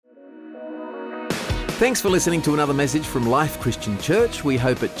Thanks for listening to another message from Life Christian Church. We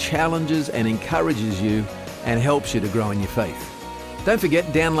hope it challenges and encourages you and helps you to grow in your faith. Don't forget,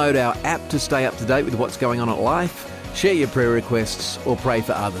 download our app to stay up to date with what's going on at Life, share your prayer requests or pray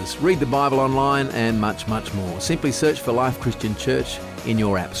for others, read the Bible online and much, much more. Simply search for Life Christian Church in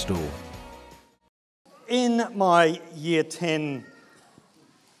your app store. In my Year 10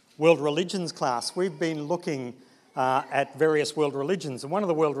 World Religions class, we've been looking at various world religions, and one of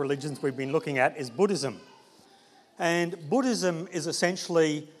the world religions we've been looking at is Buddhism. And Buddhism is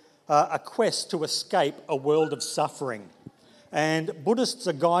essentially a quest to escape a world of suffering. And Buddhists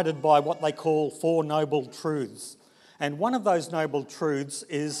are guided by what they call Four Noble Truths. And one of those noble truths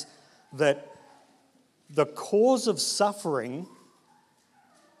is that the cause of suffering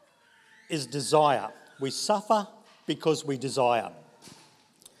is desire. We suffer because we desire.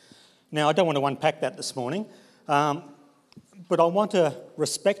 Now, I don't want to unpack that this morning, but I want to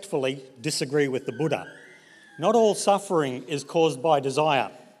respectfully disagree with the Buddha. Not all suffering is caused by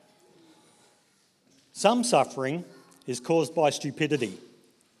desire. Some suffering is caused by stupidity.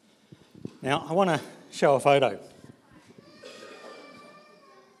 Now, I want to show a photo.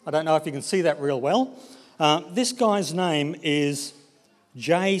 I don't know if you can see that real well. This guy's name is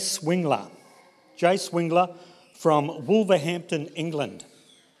Jay Swingler. Jay Swingler from Wolverhampton, England.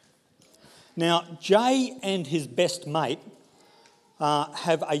 Now, Jay and his best mate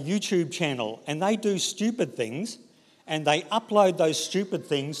have a YouTube channel, and they do stupid things, and they upload those stupid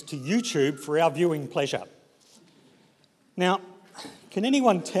things to YouTube for our viewing pleasure. Now, can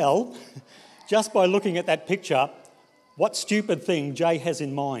anyone tell, just by looking at that picture, what stupid thing Jay has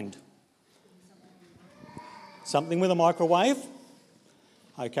in mind? Something with a microwave?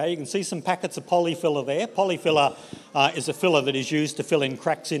 Okay, you can see some packets of polyfiller there. Polyfiller is a filler that is used to fill in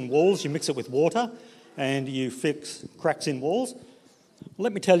cracks in walls. You mix it with water and you fix cracks in walls.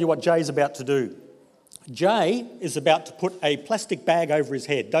 Let me tell you what Jay's about to do. Jay is about to put a plastic bag over his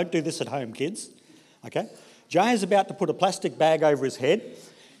head. Don't do this at home, kids. Okay? Jay is about to put a plastic bag over his head.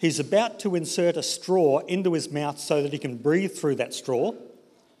 He's about to insert a straw into his mouth so that he can breathe through that straw.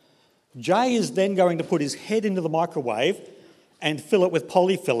 Jay is then going to put his head into the microwave and fill it with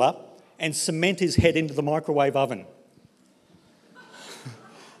polyfiller and cement his head into the microwave oven.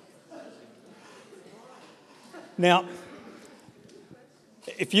 Now,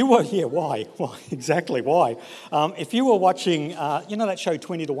 if you were, why? Exactly, why? If you were watching, you know that show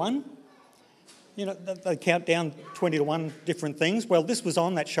 20 to 1? You know, they count down 20 to 1 different things. Well, this was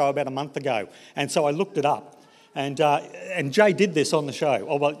on that show about a month ago, and so I looked it up. And Jay did this on the show.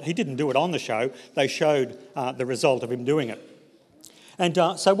 Oh, well, he didn't do it on the show. They showed the result of him doing it. And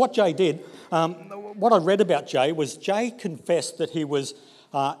so what Jay did, what I read about Jay was Jay confessed that he was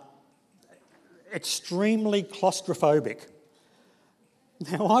extremely claustrophobic.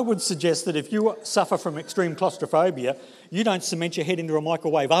 Now, I would suggest that if you suffer from extreme claustrophobia, you don't cement your head into a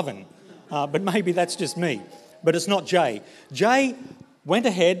microwave oven. But maybe that's just me. But it's not Jay. Jay went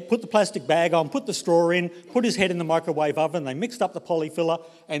ahead, put the plastic bag on, put the straw in, put his head in the microwave oven. They mixed up the polyfiller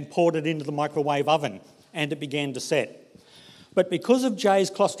and poured it into the microwave oven, and it began to set. But because of Jay's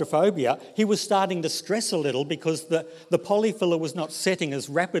claustrophobia, he was starting to stress a little because the polyfiller was not setting as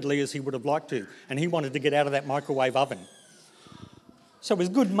rapidly as he would have liked to, and he wanted to get out of that microwave oven. So his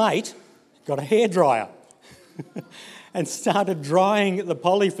good mate got a hairdryer and started drying the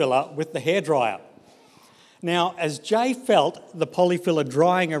polyfiller with the hairdryer. Now, as Jay felt the polyfiller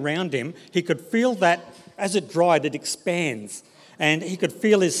drying around him, he could feel that as it dried, it expands, and he could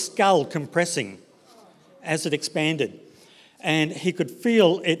feel his skull compressing as it expanded. And he could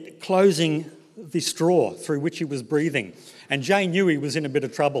feel it closing the straw through which he was breathing. And Jay knew he was in a bit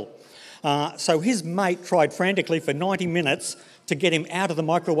of trouble. So his mate tried frantically for 90 minutes to get him out of the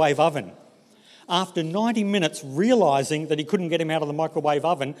microwave oven. After 90 minutes, realising that he couldn't get him out of the microwave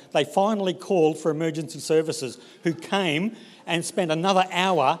oven, they finally called for emergency services, who came and spent another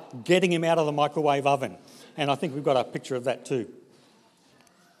hour getting him out of the microwave oven. And I think we've got a picture of that too.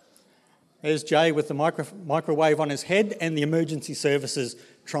 There's Jay with the microwave on his head and the emergency services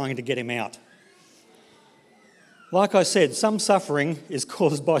trying to get him out. Like I said, some suffering is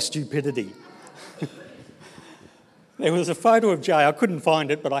caused by stupidity. There was a photo of Jay. I couldn't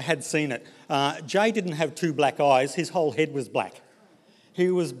find it, but I had seen it. Jay didn't have two black eyes. His whole head was black. He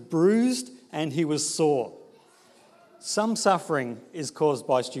was bruised and he was sore. Some suffering is caused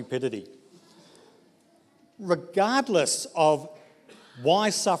by stupidity. Regardless of why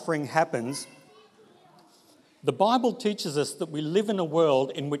suffering happens, the Bible teaches us that we live in a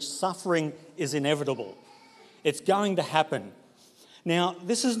world in which suffering is inevitable. It's going to happen. Now,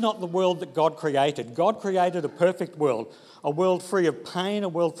 this is not the world that God created. God created a perfect world, a world free of pain, a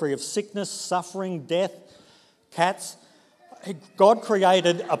world free of sickness, suffering, death, cats. God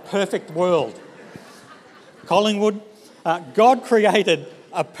created a perfect world. Collingwood, God created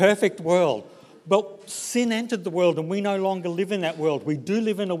a perfect world. But sin entered the world and we no longer live in that world. We do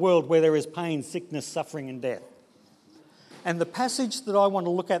live in a world where there is pain, sickness, suffering and death. And the passage that I want to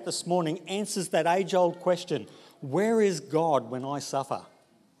look at this morning answers that age-old question, where is God when I suffer?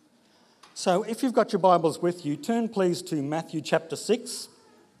 So if you've got your Bibles with you, turn please to Matthew chapter 6.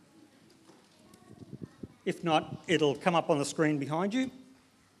 If not, it'll come up on the screen behind you.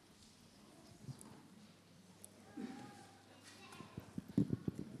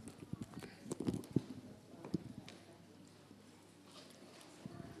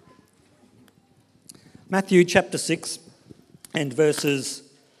 Matthew chapter 6 and verses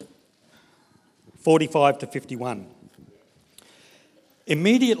 45 to 51.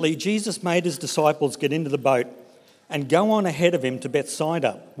 Immediately Jesus made his disciples get into the boat and go on ahead of him to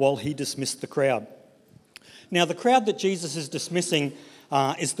Bethsaida while he dismissed the crowd. Now the crowd that Jesus is dismissing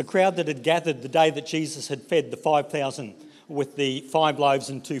is the crowd that had gathered the day that Jesus had fed the 5,000 with the 5 loaves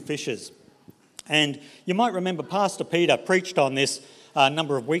and 2 fishes. And you might remember Pastor Peter preached on this a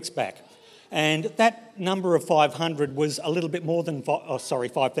number of weeks back. And that number of 500 was a little bit more than,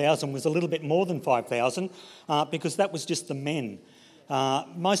 5,000 was a little bit more than 5,000 because that was just the men.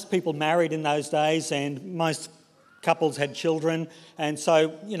 Most people married in those days and most couples had children. And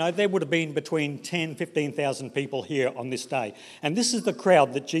so, there would have been between 10,000, 15,000 people here on this day. And this is the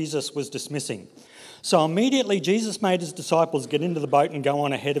crowd that Jesus was dismissing. So immediately Jesus made his disciples get into the boat and go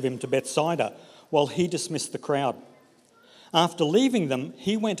on ahead of him to Bethsaida while he dismissed the crowd. After leaving them,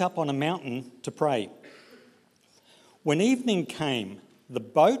 he went up on a mountain to pray. When evening came, the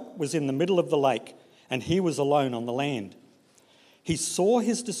boat was in the middle of the lake, and he was alone on the land. He saw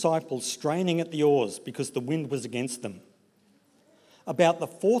his disciples straining at the oars because the wind was against them. About the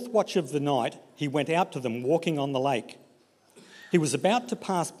 4th watch of the night, he went out to them walking on the lake. He was about to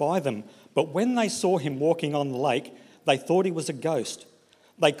pass by them, but when they saw him walking on the lake, they thought he was a ghost.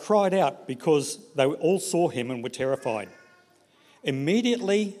 They cried out because they all saw him and were terrified.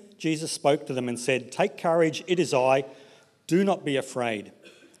 Immediately, Jesus spoke to them and said, "Take courage, it is I, do not be afraid."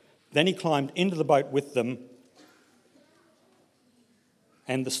 Then he climbed into the boat with them,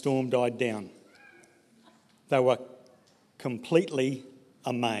 and the storm died down. They were completely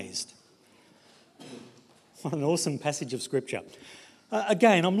amazed. What an awesome passage of Scripture.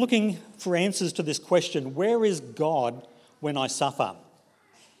 Again, I'm looking for answers to this question, where is God when I suffer?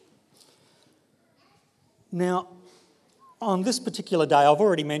 Now, on this particular day, I've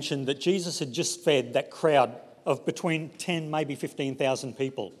already mentioned that Jesus had just fed that crowd of between 10, maybe 15,000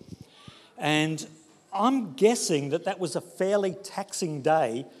 people. And I'm guessing that that was a fairly taxing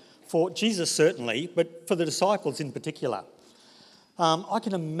day for Jesus certainly, but for the disciples in particular. I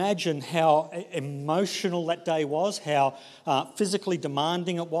can imagine how emotional that day was, how physically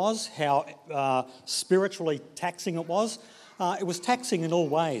demanding it was, how spiritually taxing it was. It was taxing in all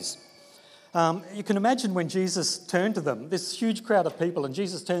ways. You can imagine when Jesus turned to them, this huge crowd of people, and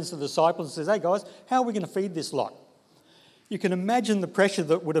Jesus turns to the disciples and says, "Hey guys, how are we going to feed this lot?" You can imagine the pressure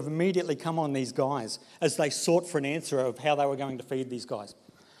that would have immediately come on these guys as they sought for an answer of how they were going to feed these guys.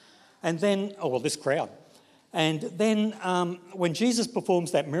 And then, this crowd. And then when Jesus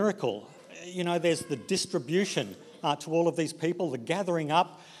performs that miracle, there's the distribution to all of these people, the gathering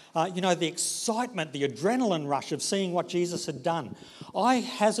up, the excitement, the adrenaline rush of seeing what Jesus had done. I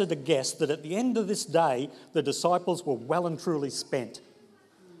hazard a guess that at the end of this day, the disciples were well and truly spent.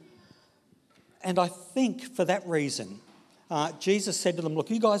 And I think for that reason, Jesus said to them, "Look,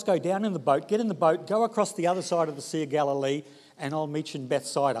 you guys go down in the boat, get in the boat, go across the other side of the Sea of Galilee, and I'll meet you in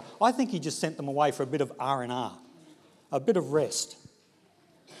Bethsaida." I think he just sent them away for a bit of R&R, a bit of rest.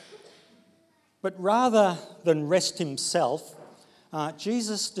 But rather than rest himself,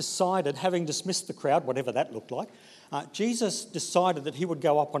 Jesus decided, having dismissed the crowd, whatever that looked like, Jesus decided that he would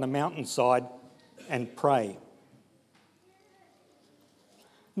go up on a mountainside and pray.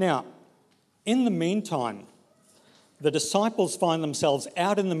 Now, in the meantime, the disciples find themselves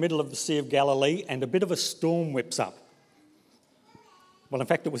out in the middle of the Sea of Galilee and a bit of a storm whips up. Well, in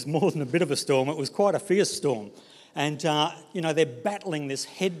fact, it was more than a bit of a storm. It was quite a fierce storm. And, they're battling this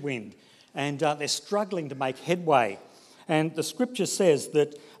headwind and they're struggling to make headway. And the scripture says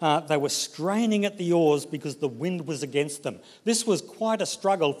that they were straining at the oars because the wind was against them. This was quite a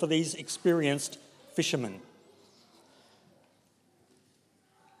struggle for these experienced fishermen.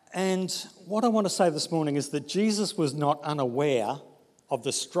 And what I want to say this morning is that Jesus was not unaware of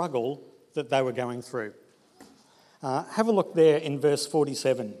the struggle that they were going through. Have a look there in verse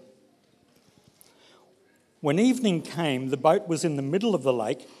 47. When evening came, the boat was in the middle of the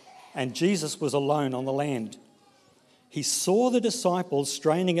lake, and Jesus was alone on the land. He saw the disciples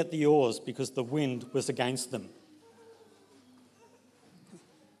straining at the oars because the wind was against them.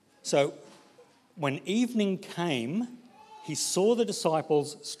 So, when evening came, he saw the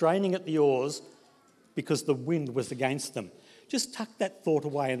disciples straining at the oars because the wind was against them. Just tuck that thought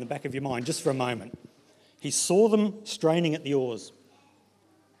away in the back of your mind just for a moment. He saw them straining at the oars.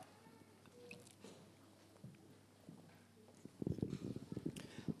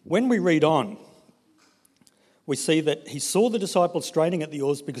 When we read on, we see that he saw the disciples straining at the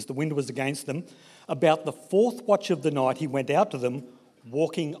oars because the wind was against them. About the fourth watch of the night, he went out to them,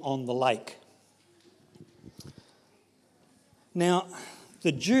 walking on the lake. Now,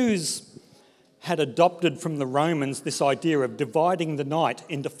 the Jews had adopted from the Romans this idea of dividing the night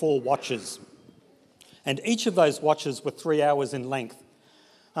into 4 watches. And each of those watches were 3 hours in length.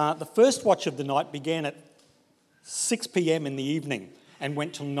 The first watch of the night began at 6 p.m. in the evening and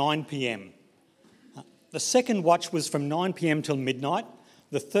went till 9 p.m. The second watch was from 9 p.m. till midnight.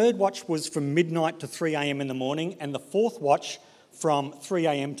 The third watch was from midnight to 3 a.m. in the morning, and the fourth watch from 3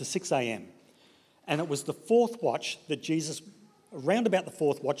 a.m. to 6 a.m. And it was the fourth watch that Jesus, around about the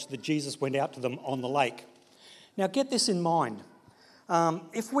fourth watch, that Jesus went out to them on the lake. Now get this in mind.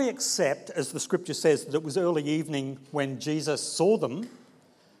 If we accept, as the scripture says, that it was early evening when Jesus saw them,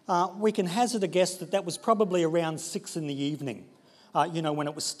 we can hazard a guess that that was probably around 6 in the evening, when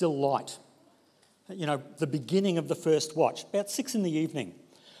it was still light. The beginning of the first watch, about 6 in the evening.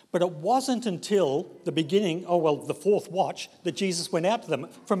 But it wasn't until the fourth watch, that Jesus went out to them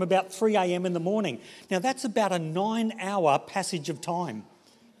from about 3 a.m. in the morning. Now that's about a 9-hour passage of time.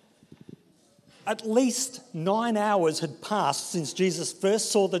 At least 9 hours had passed since Jesus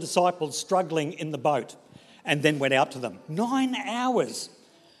first saw the disciples struggling in the boat and then went out to them. 9 hours.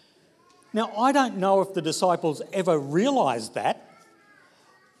 Now, I don't know if the disciples ever realised that,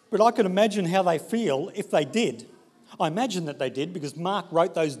 but I can imagine how they feel if they did. I imagine that they did because Mark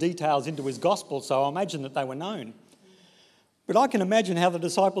wrote those details into his gospel, so I imagine that they were known. But I can imagine how the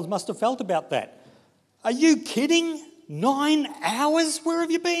disciples must have felt about that. Are you kidding? 9 hours? Where have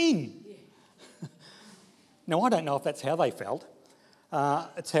you been? Now, I don't know if that's how they felt.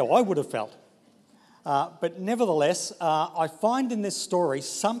 It's how I would have felt. But nevertheless, I find in this story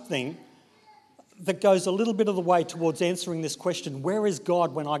something that goes a little bit of the way towards answering this question, where is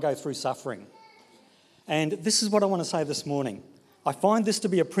God when I go through suffering? And this is what I want to say this morning. I find this to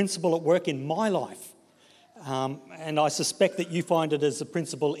be a principle at work in my life. And I suspect that you find it as a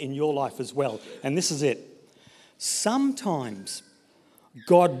principle in your life as well. And this is it. Sometimes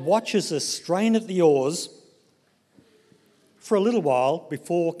God watches us strain at the oars for a little while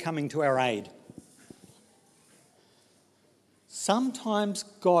before coming to our aid. Sometimes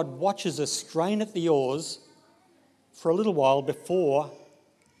God watches us strain at the oars for a little while before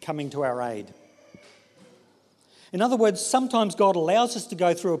coming to our aid. In other words, sometimes God allows us to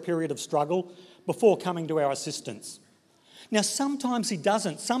go through a period of struggle before coming to our assistance. Now, sometimes he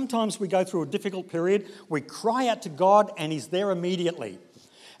doesn't. Sometimes we go through a difficult period, we cry out to God and he's there immediately.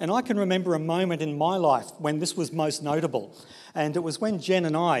 And I can remember a moment in my life when this was most notable. And it was when Jen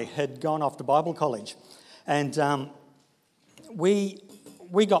and I had gone off to Bible college. And we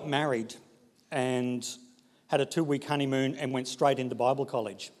got married and had a 2-week honeymoon and went straight into Bible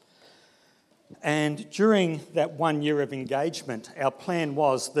college. And during that 1 year of engagement, our plan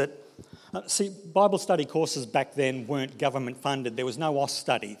was that, Bible study courses back then weren't government funded. There was no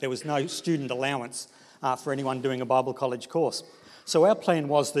Austudy. There was no student allowance for anyone doing a Bible college course. So our plan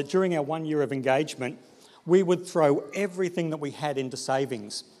was that during our 1 year of engagement, we would throw everything that we had into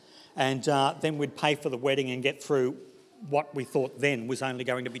savings. And then we'd pay for the wedding and get through what we thought then was only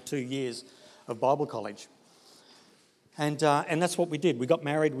going to be 2 years of Bible college. And that's what we did. We got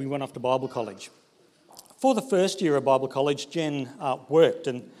married, we went off to Bible college. For the first year of Bible college, Jen worked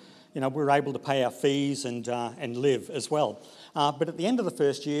and we were able to pay our fees and live as well. But at the end of the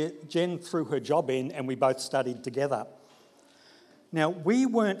first year, Jen threw her job in and we both studied together. Now, we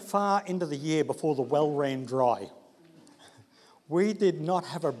weren't far into the year before the well ran dry. We did not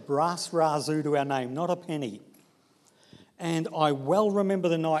have a brass razoo to our name, not a penny. And I well remember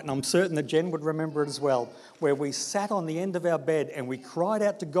the night, and I'm certain that Jen would remember it as well, where we sat on the end of our bed and we cried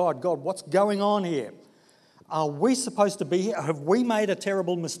out to God, God, what's going on here? Are we supposed to be here? Have we made a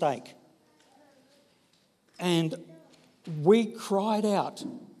terrible mistake? And we cried out,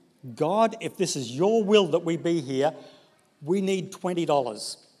 God, if this is your will that we be here, we need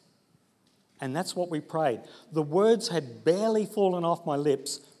 $20. And that's what we prayed. The words had barely fallen off my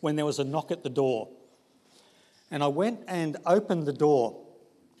lips when there was a knock at the door. And I went and opened the door,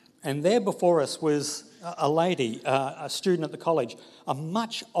 and there before us was a lady, a student at the college, a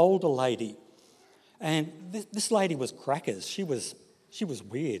much older lady. And this lady was crackers. She was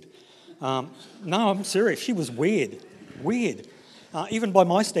weird. No, I'm serious. She was weird. Even by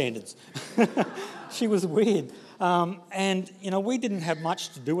my standards. She was weird. And, we didn't have much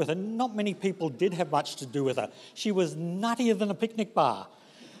to do with her. Not many people did have much to do with her. She was nuttier than a picnic bar.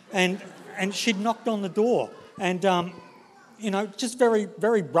 And she'd knocked on the door. And, just very,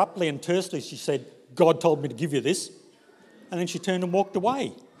 very abruptly and tersely, she said, "God told me to give you this." And then she turned and walked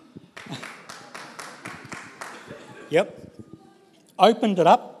away. Yep. Opened it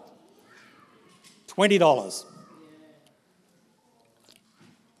up, $20.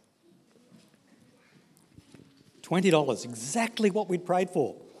 $20, exactly what we'd prayed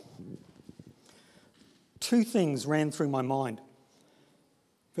for. Two things ran through my mind.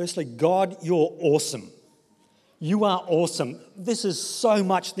 Firstly, God, you're awesome. You are awesome. This is so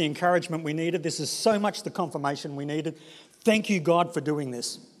much the encouragement we needed. This is so much the confirmation we needed. Thank you, God, for doing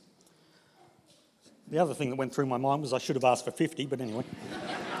this. The other thing that went through my mind was I should have asked for 50, but anyway.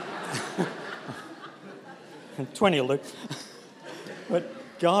 20 will do.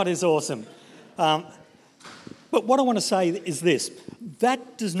 But God is awesome. But what I want to say is this.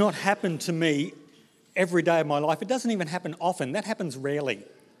 That does not happen to me every day of my life. It doesn't even happen often. That happens rarely.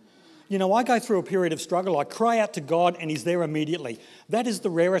 I go through a period of struggle. I cry out to God and He's there immediately. That is the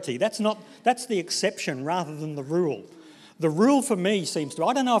rarity. That's the exception rather than the rule. The rule for me seems to,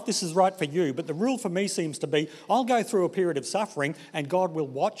 I don't know if this is right for you, but the rule for me seems to be I'll go through a period of suffering and God will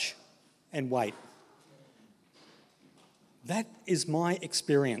watch and wait. That is my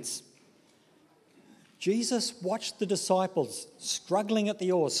experience. Jesus watched the disciples struggling at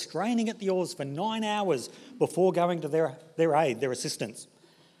the oars, straining at the oars for 9 hours before going to their aid, their assistance.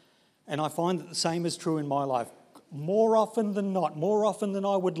 And I find that the same is true in my life. More often than not, more often than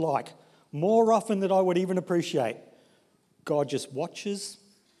I would like, more often than I would even appreciate, God just watches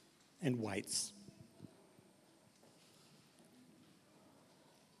and waits.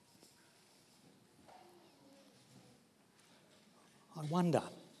 I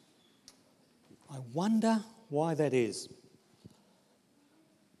wonder why that is.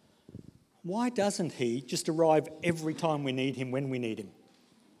 Why doesn't He just arrive every time we need Him when we need Him?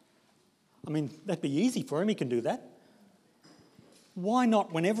 I mean, that'd be easy for Him. He can do that. Why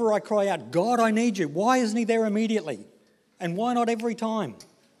not whenever I cry out, "God, I need you"? Why isn't He there immediately? And why not every time?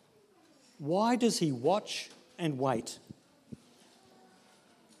 Why does He watch and wait?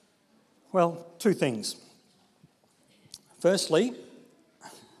 Well, two things. Firstly,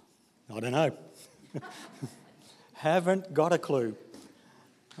 I don't know. Haven't got a clue.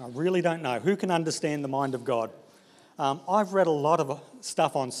 I really don't know. Who can understand the mind of God? I've read a lot of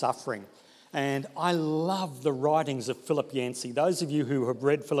stuff on suffering, and I love the writings of Philip Yancey. Those of you who have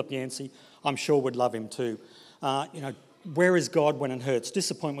read Philip Yancey, I'm sure would love him too. Where is God when it hurts?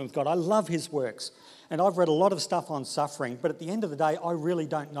 Disappointment with God. I love his works. And I've read a lot of stuff on suffering, but at the end of the day, I really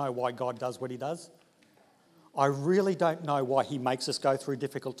don't know why God does what He does. I really don't know why He makes us go through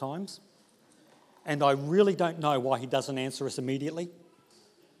difficult times. And I really don't know why He doesn't answer us immediately.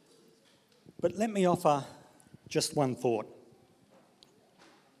 But let me offer just one thought.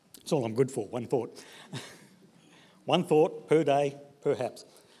 It's all I'm good for, one thought. One thought per day, perhaps.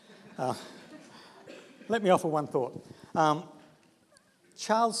 Let me offer one thought.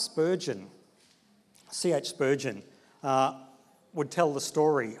 Charles Spurgeon, C.H. Spurgeon, would tell the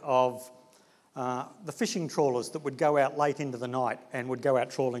story of the fishing trawlers that would go out late into the night and would go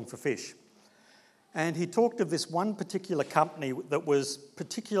out trawling for fish. And he talked of this one particular company that was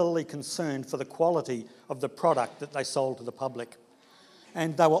particularly concerned for the quality of the product that they sold to the public.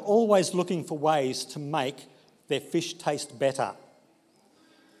 And they were always looking for ways to make their fish taste better.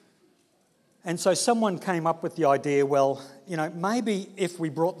 And so someone came up with the idea, well, maybe if we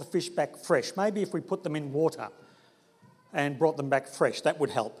brought the fish back fresh, maybe if we put them in water and brought them back fresh, that would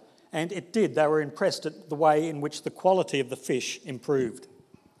help. And it did. They were impressed at the way in which the quality of the fish improved.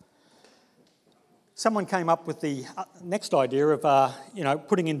 Someone came up with the next idea of,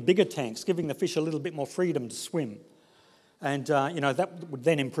 putting in bigger tanks, giving the fish a little bit more freedom to swim. And, that would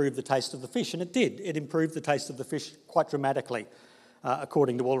then improve the taste of the fish. And it did. It improved the taste of the fish quite dramatically,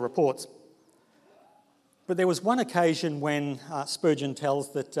 according to all reports. But there was one occasion when Spurgeon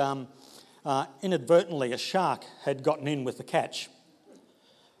tells that inadvertently a shark had gotten in with the catch.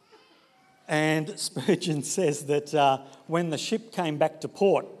 And Spurgeon says that when the ship came back to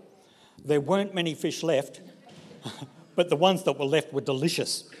port, there weren't many fish left, but the ones that were left were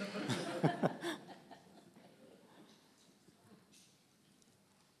delicious.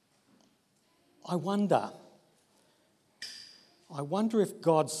 I wonder I wonder if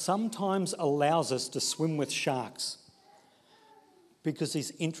God sometimes allows us to swim with sharks because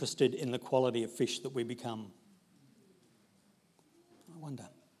he's interested in the quality of fish that we become. I wonder.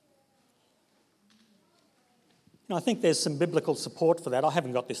 I think there's some biblical support for that. I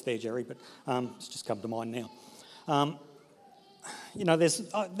haven't got this there, Jerry, but it's just come to mind now.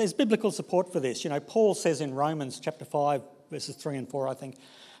 There's biblical support for this. Paul says in Romans chapter 5, verses 3 and 4, I think,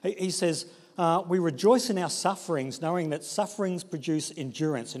 he says, we rejoice in our sufferings, knowing that sufferings produce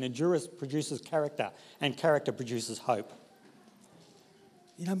endurance, and endurance produces character, and character produces hope.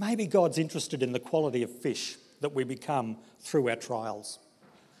 Maybe God's interested in the quality of fish that we become through our trials.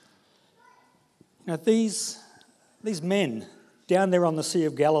 These men down there on the Sea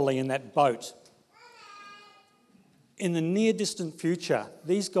of Galilee in that boat, in the near distant future,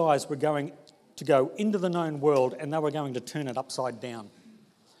 these guys were going to go into the known world and they were going to turn it upside down.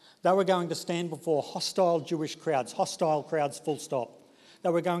 They were going to stand before hostile Jewish crowds, hostile crowds full stop. They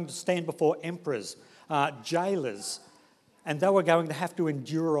were going to stand before emperors, jailers, and they were going to have to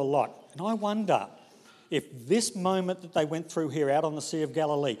endure a lot. And I wonder if this moment that they went through here out on the Sea of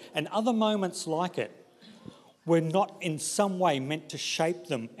Galilee and other moments like it were not in some way meant to shape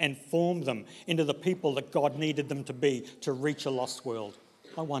them and form them into the people that God needed them to be to reach a lost world.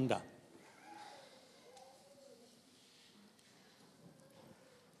 I wonder.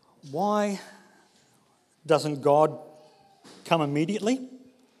 Why doesn't God come immediately?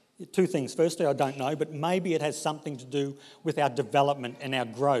 Two things. Firstly, I don't know, but maybe it has something to do with our development and our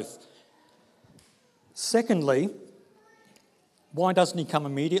growth. Secondly, why doesn't he come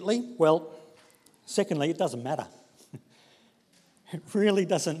immediately? Well, secondly, it doesn't matter. It really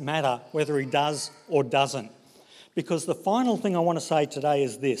doesn't matter whether he does or doesn't. Because the final thing I want to say today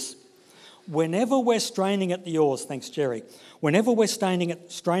is this. Whenever we're straining at the oars, thanks Jerry, whenever we're straining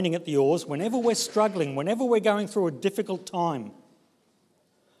at the oars, whenever we're struggling, whenever we're going through a difficult time,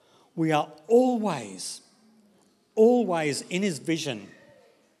 we are always in his vision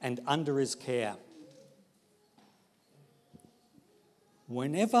and under his care.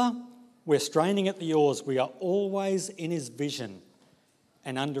 Whenever we're straining at the oars, we are always in his vision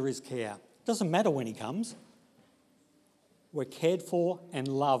and under his care. It doesn't matter when he comes. We're cared for and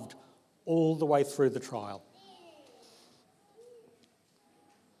loved all the way through the trial.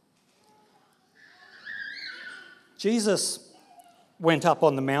 Jesus went up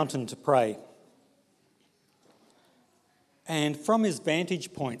on the mountain to pray. And from his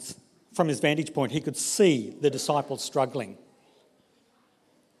vantage point, he could see the disciples struggling.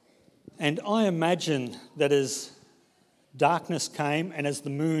 And I imagine that as darkness came and as the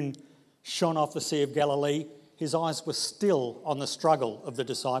moon shone off the Sea of Galilee, his eyes were still on the struggle of the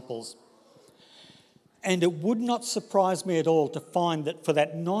disciples. And it would not surprise me at all to find that for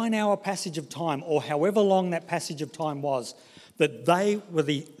that 9-hour passage of time, or however long that passage of time was, that they were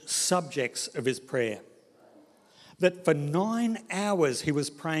the subjects of his prayer. That for 9 hours he was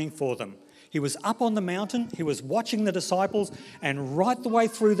praying for them. He was up on the mountain, he was watching the disciples, and right the way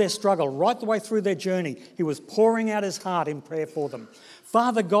through their struggle, right the way through their journey, he was pouring out his heart in prayer for them.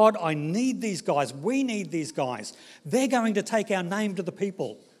 Father God, I need these guys. We need these guys. They're going to take our name to the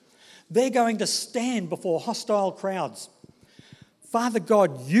people. They're going to stand before hostile crowds. Father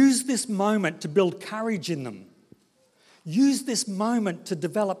God, use this moment to build courage in them. Use this moment to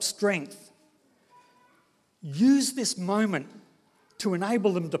develop strength. Use this moment to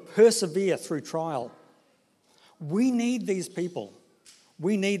enable them to persevere through trial. We need these people.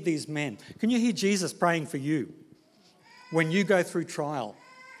 We need these men. Can you hear Jesus praying for you when you go through trial?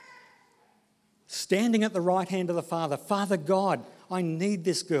 Standing at the right hand of the Father, Father God, I need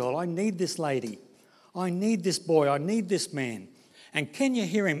this girl, I need this lady, I need this boy, I need this man. And can you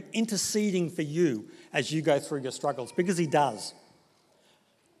hear him interceding for you as you go through your struggles? Because he does.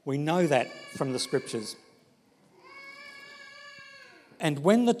 We know that from the scriptures. And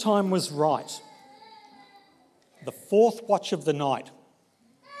when the time was right, the fourth watch of the night,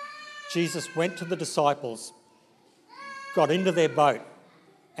 Jesus went to the disciples, got into their boat,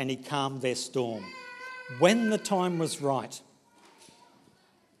 and he calmed their storm. When the time was right.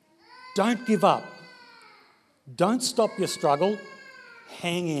 Don't give up. Don't stop your struggle.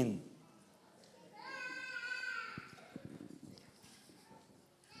 Hang in.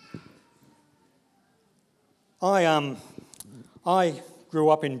 I grew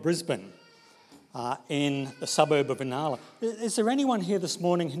up in Brisbane, in the suburb of Inala. Is there anyone here this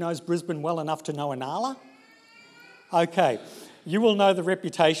morning who knows Brisbane well enough to know Inala? Okay, you will know the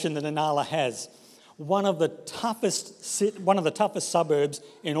reputation that Inala has. One of the toughest suburbs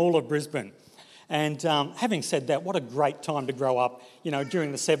in all of Brisbane. And having said that, what a great time to grow up,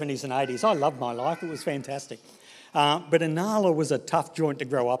 during the 70s and 80s. I loved my life, it was fantastic. But Inala was a tough joint to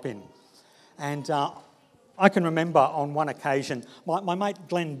grow up in. And I can remember on one occasion, my mate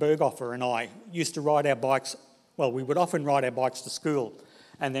Glenn Berghofer and I used to ride our bikes. Well, we would often ride our bikes to school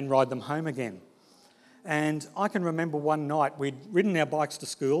and then ride them home again. And I can remember one night we'd ridden our bikes to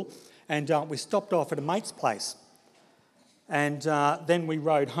school and we stopped off at a mate's place. And then we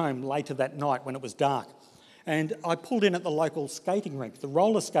rode home later that night when it was dark. And I pulled in at the local skating rink, the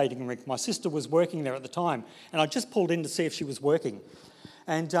roller skating rink. My sister was working there at the time, and I just pulled in to see if she was working.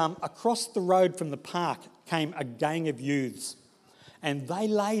 And across the road from the park came a gang of youths, and they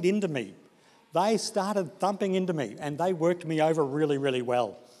laid into me. They started thumping into me, and they worked me over really, really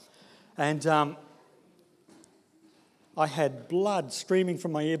well. And I had blood streaming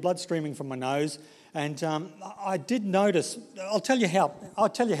from my ear, blood streaming from my nose, and I did notice. I'll tell you how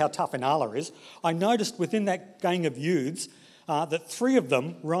tough Inala is. I noticed within that gang of youths that 3 of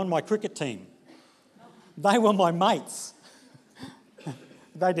them were on my cricket team. They were my mates.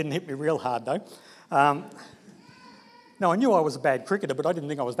 They didn't hit me real hard though. No, I knew I was a bad cricketer, but I didn't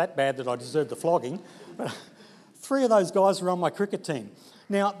think I was that bad that I deserved a flogging. But 3 of those guys were on my cricket team.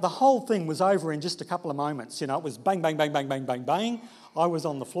 Now, the whole thing was over in just a couple of moments. You know, it was bang, bang, bang, bang, bang, bang, bang. I was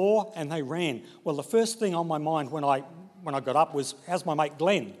on the floor and they ran. Well, the first thing on my mind when I got up was, how's my mate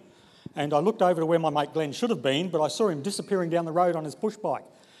Glenn? And I looked over to where my mate Glenn should have been, but I saw him disappearing down the road on his push bike.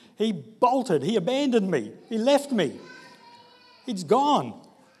 He bolted, he abandoned me, he left me. He's gone.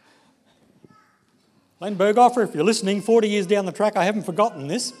 Glenn Berghofer, if you're listening, 40 years down the track, I haven't forgotten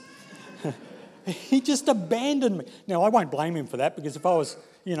this. He just abandoned me. Now, I won't blame him for that, because if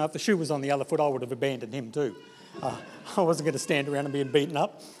the shoe was on the other foot, I would have abandoned him too. I wasn't going to stand around and be beaten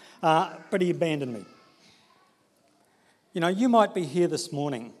up, but he abandoned me. You know, you might be here this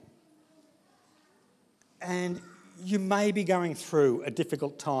morning and you may be going through a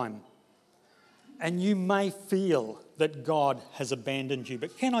difficult time and you may feel that God has abandoned you.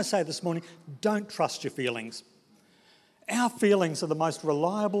 But can I say this morning, don't trust your feelings. Our feelings are the most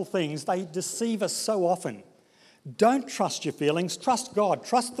reliable things. They deceive us so often. Don't trust your feelings. Trust God.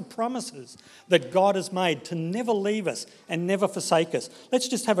 Trust the promises that God has made to never leave us and never forsake us. Let's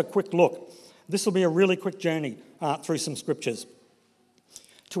just have a quick look. This will be a really quick journey through some scriptures.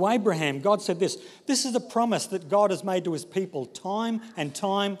 To Abraham, God said this. This is a promise that God has made to his people time and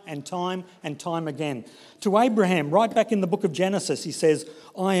time and time and time again. To Abraham, right back in the book of Genesis, he says,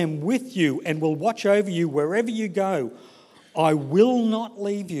 I am with you and will watch over you wherever you go. I will not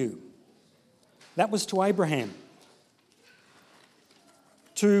leave you. That was to Abraham.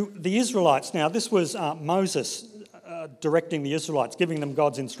 To the Israelites, now this was Moses directing the Israelites, giving them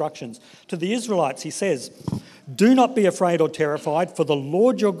God's instructions. To the Israelites, he says, do not be afraid or terrified, for the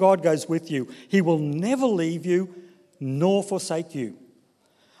Lord your God goes with you. He will never leave you nor forsake you.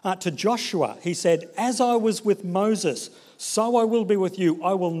 To Joshua, he said, as I was with Moses, so I will be with you.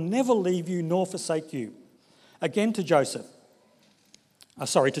 I will never leave you nor forsake you. Again to Joshua.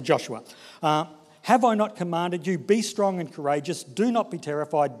 Have I not commanded you, be strong and courageous, do not be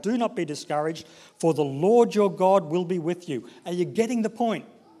terrified, do not be discouraged, for the Lord your God will be with you. Are you getting the point?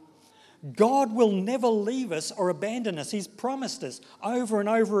 God will never leave us or abandon us. He's promised us over and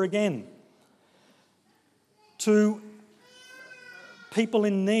over again. To people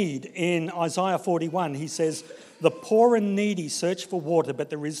in need, in Isaiah 41, he says, the poor and needy search for water, but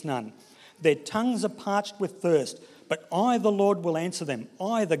there is none. Their tongues are parched with thirst. But I, the Lord, will answer them.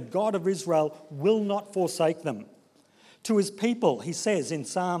 I, the God of Israel, will not forsake them. To his people, he says in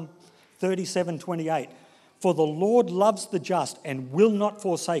Psalm 37:28, for the Lord loves the just and will not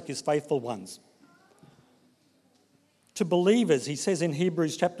forsake his faithful ones. To believers, he says in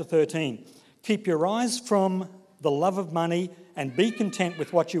Hebrews chapter 13, keep your eyes from the love of money and be content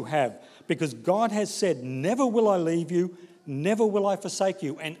with what you have, because God has said, never will I leave you, never will I forsake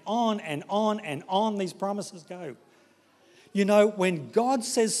you. And on and on and on these promises go. You know, when God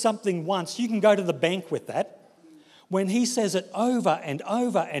says something once, you can go to the bank with that. When he says it over and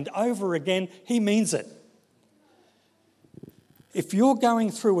over and over again, he means it. If you're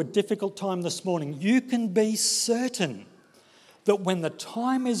going through a difficult time this morning, you can be certain that when the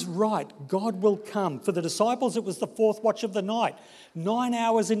time is right, God will come. For the disciples, it was the 4th watch of the night, 9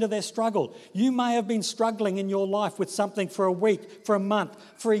 hours into their struggle. You may have been struggling in your life with something for a week, for a month,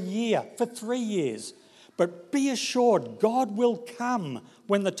 for a year, for 3 years. But be assured, God will come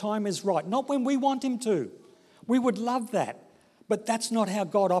when the time is right, not when we want him to. We would love that, but that's not how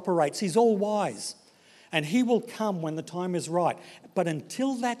God operates. He's all wise, and he will come when the time is right. But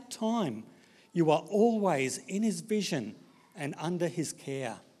until that time, you are always in his vision and under his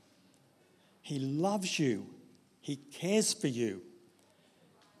care. He loves you. He cares for you.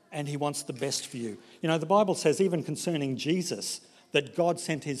 and he wants the best for you. You know, the Bible says even concerning Jesus that God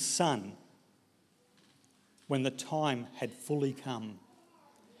sent his Son when the time had fully come.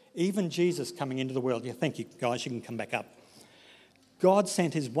 Even Jesus coming into the world. Yeah, thank you, guys. You can come back up. God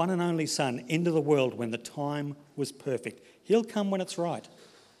sent his one and only Son into the world when the time was perfect. He'll come when it's right.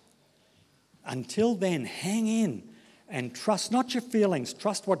 Until then, hang in and trust not your feelings.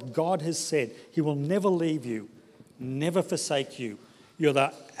 Trust what God has said. He will never leave you, never forsake you. You're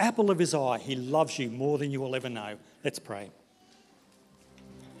the apple of his eye. He loves you more than you will ever know. Let's pray.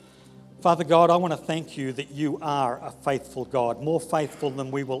 Father God, I want to thank you that you are a faithful God, more faithful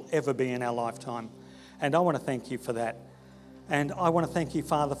than we will ever be in our lifetime. And I want to thank you for that. And I want to thank you,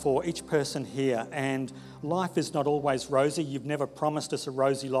 Father, for each person here. And life is not always rosy. You've never promised us a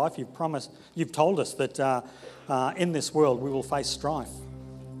rosy life. You've told us that in this world we will face strife.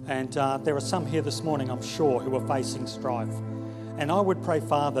 And there are some here this morning, I'm sure, who are facing strife. And I would pray,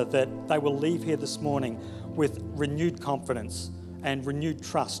 Father, that they will leave here this morning with renewed confidence and renewed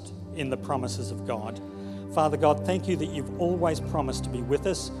trust in the promises of God. Father God, thank you that you've always promised to be with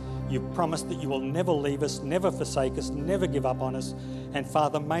us. You've promised that you will never leave us, never forsake us, never give up on us. And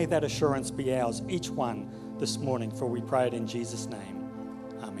Father, may that assurance be ours, each one this morning, for we pray it in Jesus' name.